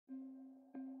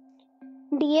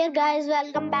Dear guys,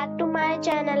 welcome back to my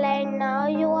channel, and now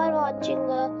you are watching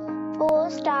a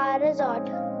 4-star resort.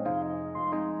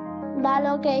 The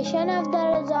location of the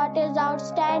resort is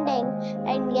outstanding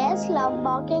and guests love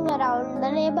walking around the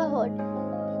neighborhood.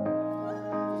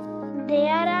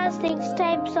 There are 6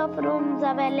 types of rooms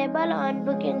available on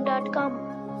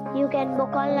booking.com. You can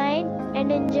book online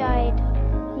and enjoy it.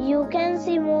 You can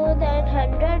see more than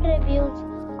 100 reviews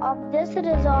of this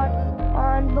resort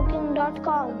on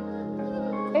booking.com.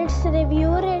 Its review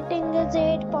rating is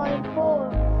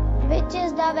 8.4, which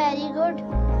is the very good.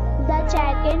 The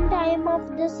check-in time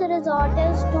of this resort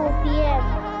is 2 p.m.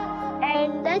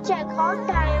 and the check-out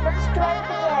time is 12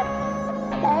 p.m.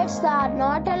 Pets are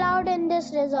not allowed in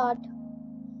this resort.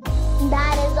 The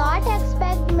resort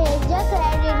expects major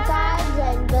credit cards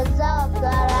and reserves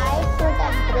the right to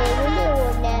temporarily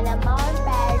hold an amount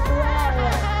prior to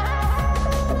arrival.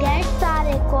 Guests are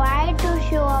required to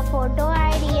show a photo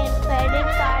ID and credit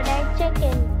card at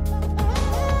check-in.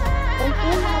 If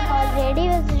you have already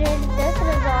visited this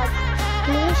resort,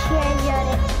 please share your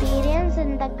experience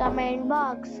in the comment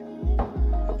box.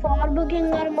 For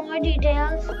booking or more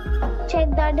details, check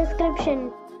the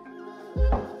description.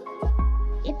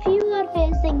 If you are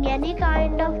facing any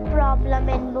kind of problem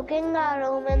in booking a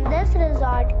room in this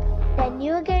resort, then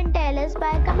you can tell us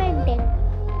by commenting.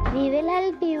 We will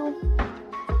help you.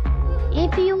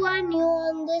 If you are new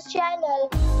on this channel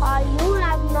or you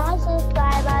have not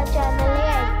subscribed our channel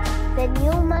yet, then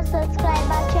you must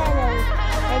subscribe our channel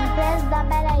and press the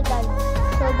bell icon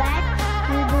so that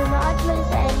you do not miss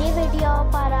any video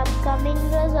of our upcoming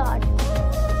resort.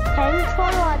 Thanks for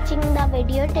watching the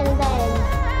video till the end.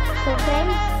 So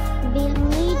friends, we'll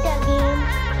meet again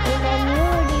in a new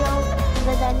video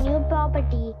with a new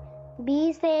property.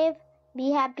 Be safe,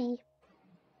 be happy.